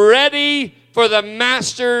ready for the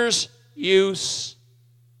master's use.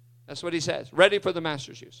 That's what he says. Ready for the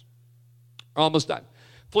master's use. We're almost done.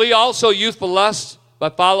 Flee also youthful lusts,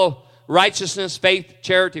 but follow righteousness, faith,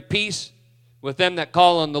 charity, peace with them that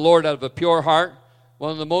call on the Lord out of a pure heart.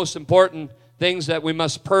 One of the most important things that we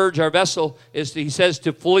must purge our vessel is, he says,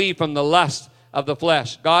 to flee from the lust of the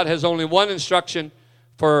flesh. God has only one instruction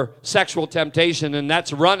for sexual temptation, and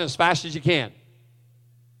that's run as fast as you can.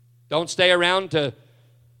 Don't stay around to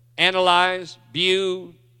analyze,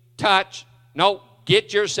 view, touch. No,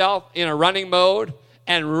 get yourself in a running mode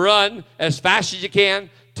and run as fast as you can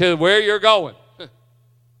to where you're going.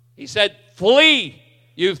 He said, flee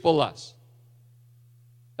youthful lust.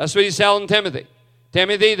 That's what he's telling Timothy.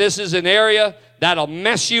 Timothy, this is an area that'll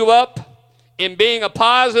mess you up in being a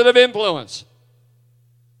positive influence.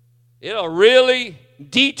 It'll really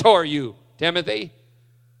detour you, Timothy.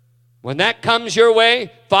 When that comes your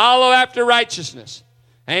way, follow after righteousness.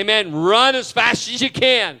 Amen. Run as fast as you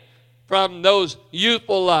can from those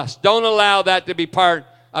youthful lusts. Don't allow that to be part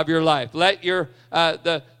of your life. Let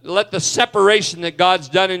the separation that God's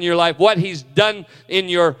done in your life, what he's done in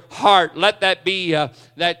your heart, let that be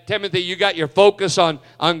that, Timothy, you got your focus on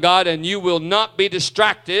God, and you will not be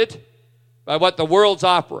distracted by what the world's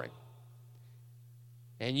offering.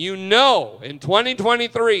 And you know in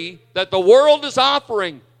 2023 that the world is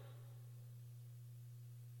offering.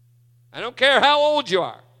 I don't care how old you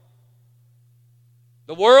are.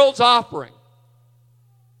 The world's offering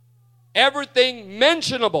everything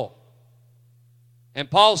mentionable.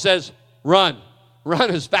 And Paul says, run.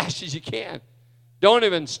 Run as fast as you can. Don't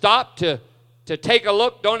even stop to take a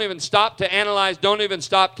look. Don't even stop to analyze. Don't even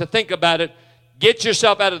stop to think about it. Get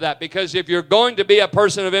yourself out of that, because if you're going to be a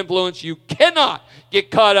person of influence, you cannot get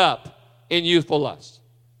caught up in youthful lust.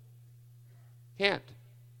 Can't.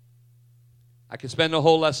 I could spend a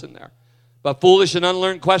whole lesson there. But foolish and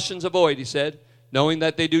unlearned questions avoid, he said, knowing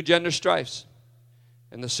that they do gender strifes.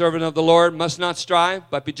 And the servant of the Lord must not strive,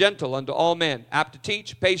 but be gentle unto all men, apt to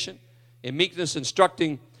teach, patient, in meekness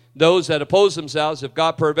instructing those that oppose themselves, if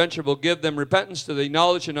God peradventure will give them repentance to the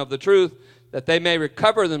knowledge and of the truth, that they may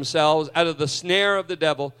recover themselves out of the snare of the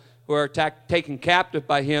devil, who are taken captive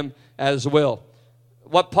by him as will.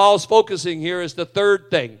 What Paul's focusing here is the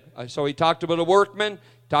third thing. So he talked about a workman,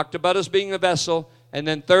 talked about us being a vessel, and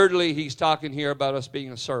then thirdly, he's talking here about us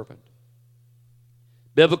being a servant.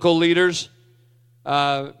 Biblical leaders,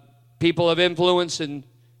 people of influence in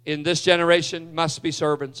this generation must be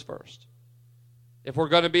servants first. If we're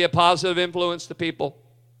going to be a positive influence to people,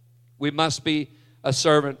 we must be a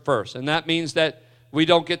servant first. And that means that we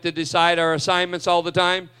don't get to decide our assignments all the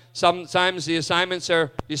time. Sometimes the assignments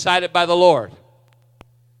are decided by the Lord.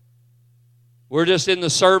 We're just in the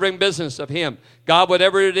serving business of him. God,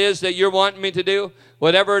 whatever it is that you're wanting me to do,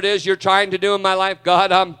 whatever it is you're trying to do in my life,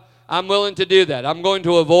 God, I'm willing to do that. I'm going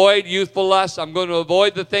to avoid youthful lust. I'm going to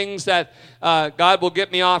avoid the things that God will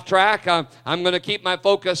get me off track. I'm going to keep my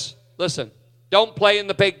focus. Listen, don't play in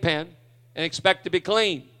the pig pen and expect to be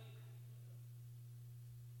clean.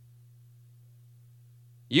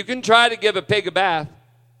 You can try to give a pig a bath,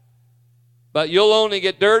 but you'll only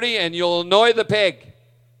get dirty and you'll annoy the pig.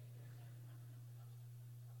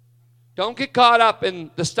 Don't get caught up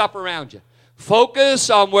in the stuff around you. Focus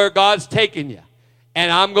on where God's taking you.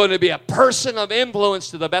 And I'm going to be a person of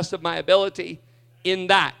influence to the best of my ability in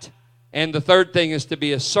that. And the third thing is to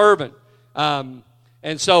be a servant. And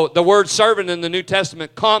so the word servant in the New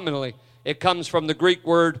Testament commonly, it comes from the Greek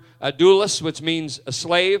word doulos, which means a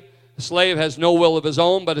slave. A slave has no will of his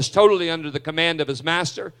own, but is totally under the command of his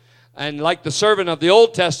master. And like the servant of the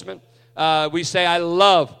Old Testament, we say, I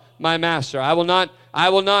love my master. I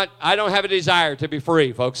don't have a desire to be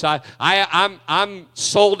free, folks. I'm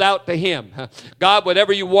sold out to him. God,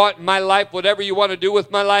 whatever you want in my life, whatever you want to do with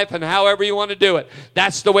my life, and however you want to do it,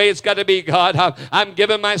 that's the way it's got to be, God. I'm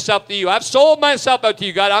giving myself to you. I've sold myself out to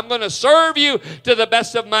you, God. I'm going to serve you to the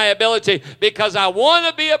best of my ability because I want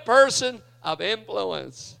to be a person of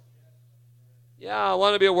influence. Yeah, I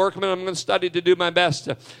want to be a workman. I'm going to study to do my best.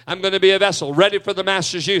 I'm going to be a vessel ready for the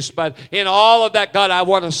master's use. But in all of that, God, I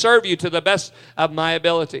want to serve you to the best of my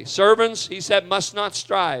ability. Servants, he said, must not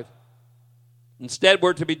strive. Instead,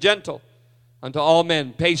 we're to be gentle unto all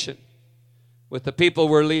men, patient with the people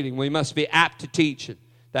we're leading. We must be apt to teach.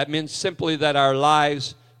 That means simply that our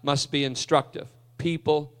lives must be instructive,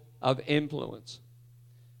 people of influence.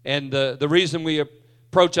 And the reason we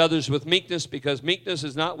approach others with meekness, because meekness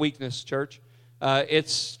is not weakness, church.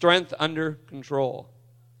 It's strength under control.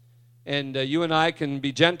 And you and I can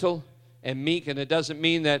be gentle and meek, and it doesn't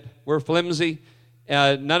mean that we're flimsy.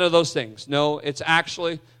 None of those things. No, it's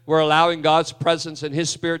actually we're allowing God's presence and his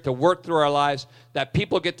Spirit to work through our lives, that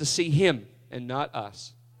people get to see him and not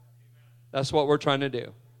us. That's what we're trying to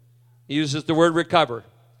do. He uses the word recover.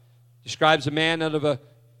 Describes a man out of a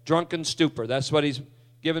drunken stupor. That's what he's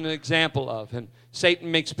given an example of. And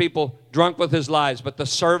Satan makes people drunk with his lies, but the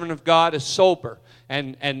servant of God is sober.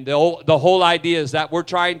 And the whole idea is that we're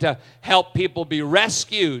trying to help people be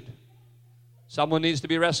rescued. Someone needs to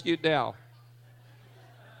be rescued now.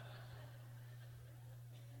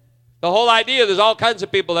 The whole idea, there's all kinds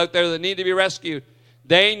of people out there that need to be rescued.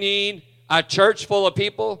 They need a church full of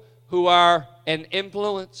people who are an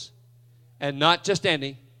influence, and not just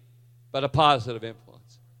any, but a positive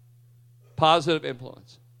influence. Positive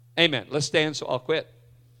influence. Amen. Let's stand, so I'll quit.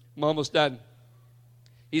 I'm almost done.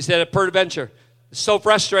 He said, at peradventure. It's so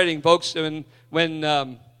frustrating, folks, when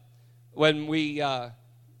we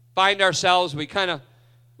find ourselves, we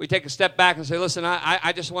take a step back and say, listen,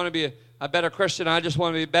 I just want to be a better Christian. I just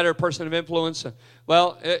want to be a better person of influence.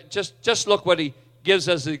 Well, just look what he gives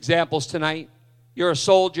us examples tonight. You're a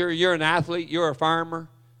soldier. You're an athlete. You're a farmer.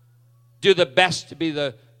 Do the best to be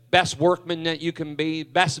the best workman that you can be,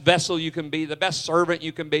 best vessel you can be, the best servant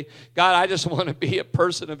you can be. God, I just want to be a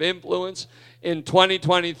person of influence in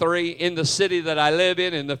 2023 in the city that I live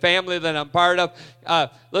in the family that I'm part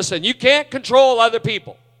of. Listen, you can't control other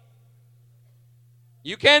people.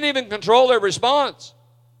 You can't even control their response.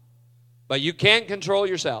 But you can control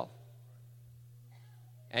yourself.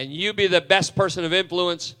 And you be the best person of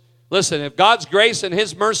influence. Listen, if God's grace and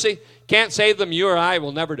his mercy can't save them, you or I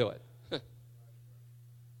will never do it.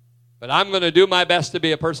 But I'm going to do my best to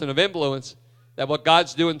be a person of influence, that what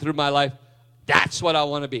God's doing through my life, that's what I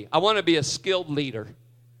want to be. I want to be a skilled leader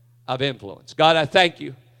of influence. God, I thank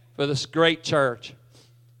you for this great church.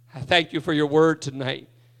 I thank you for your word tonight.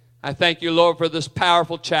 I thank you, Lord, for this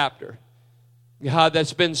powerful chapter, God,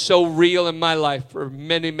 that's been so real in my life for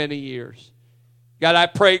many, many years. God, I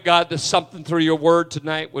pray, God, that something through your word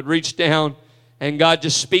tonight would reach down and, God,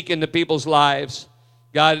 just speak into people's lives.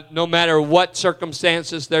 God, no matter what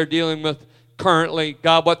circumstances they're dealing with currently,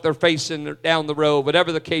 God, what they're facing down the road,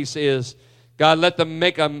 whatever the case is, God, let them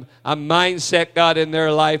make a mindset, God, in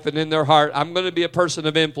their life and in their heart. I'm going to be a person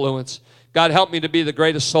of influence. God, help me to be the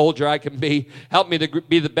greatest soldier I can be. Help me to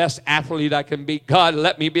be the best athlete I can be. God,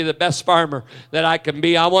 let me be the best farmer that I can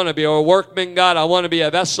be. I want to be a workman, God. I want to be a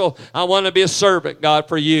vessel. I want to be a servant, God,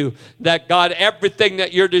 for you. That, God, everything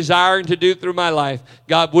that you're desiring to do through my life,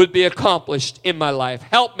 God, would be accomplished in my life.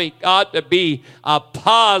 Help me, God, to be a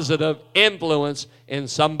positive influence in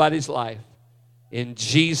somebody's life. In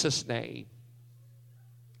Jesus' name.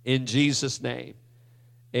 In Jesus' name.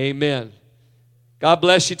 Amen. God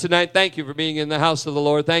bless you tonight. Thank you for being in the house of the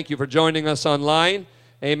Lord. Thank you for joining us online.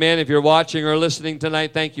 Amen. If you're watching or listening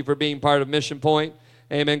tonight, thank you for being part of Mission Point.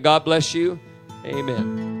 Amen. God bless you.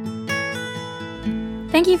 Amen.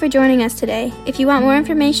 Thank you for joining us today. If you want more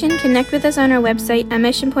information, connect with us on our website at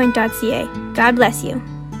missionpoint.ca. God bless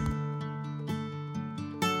you.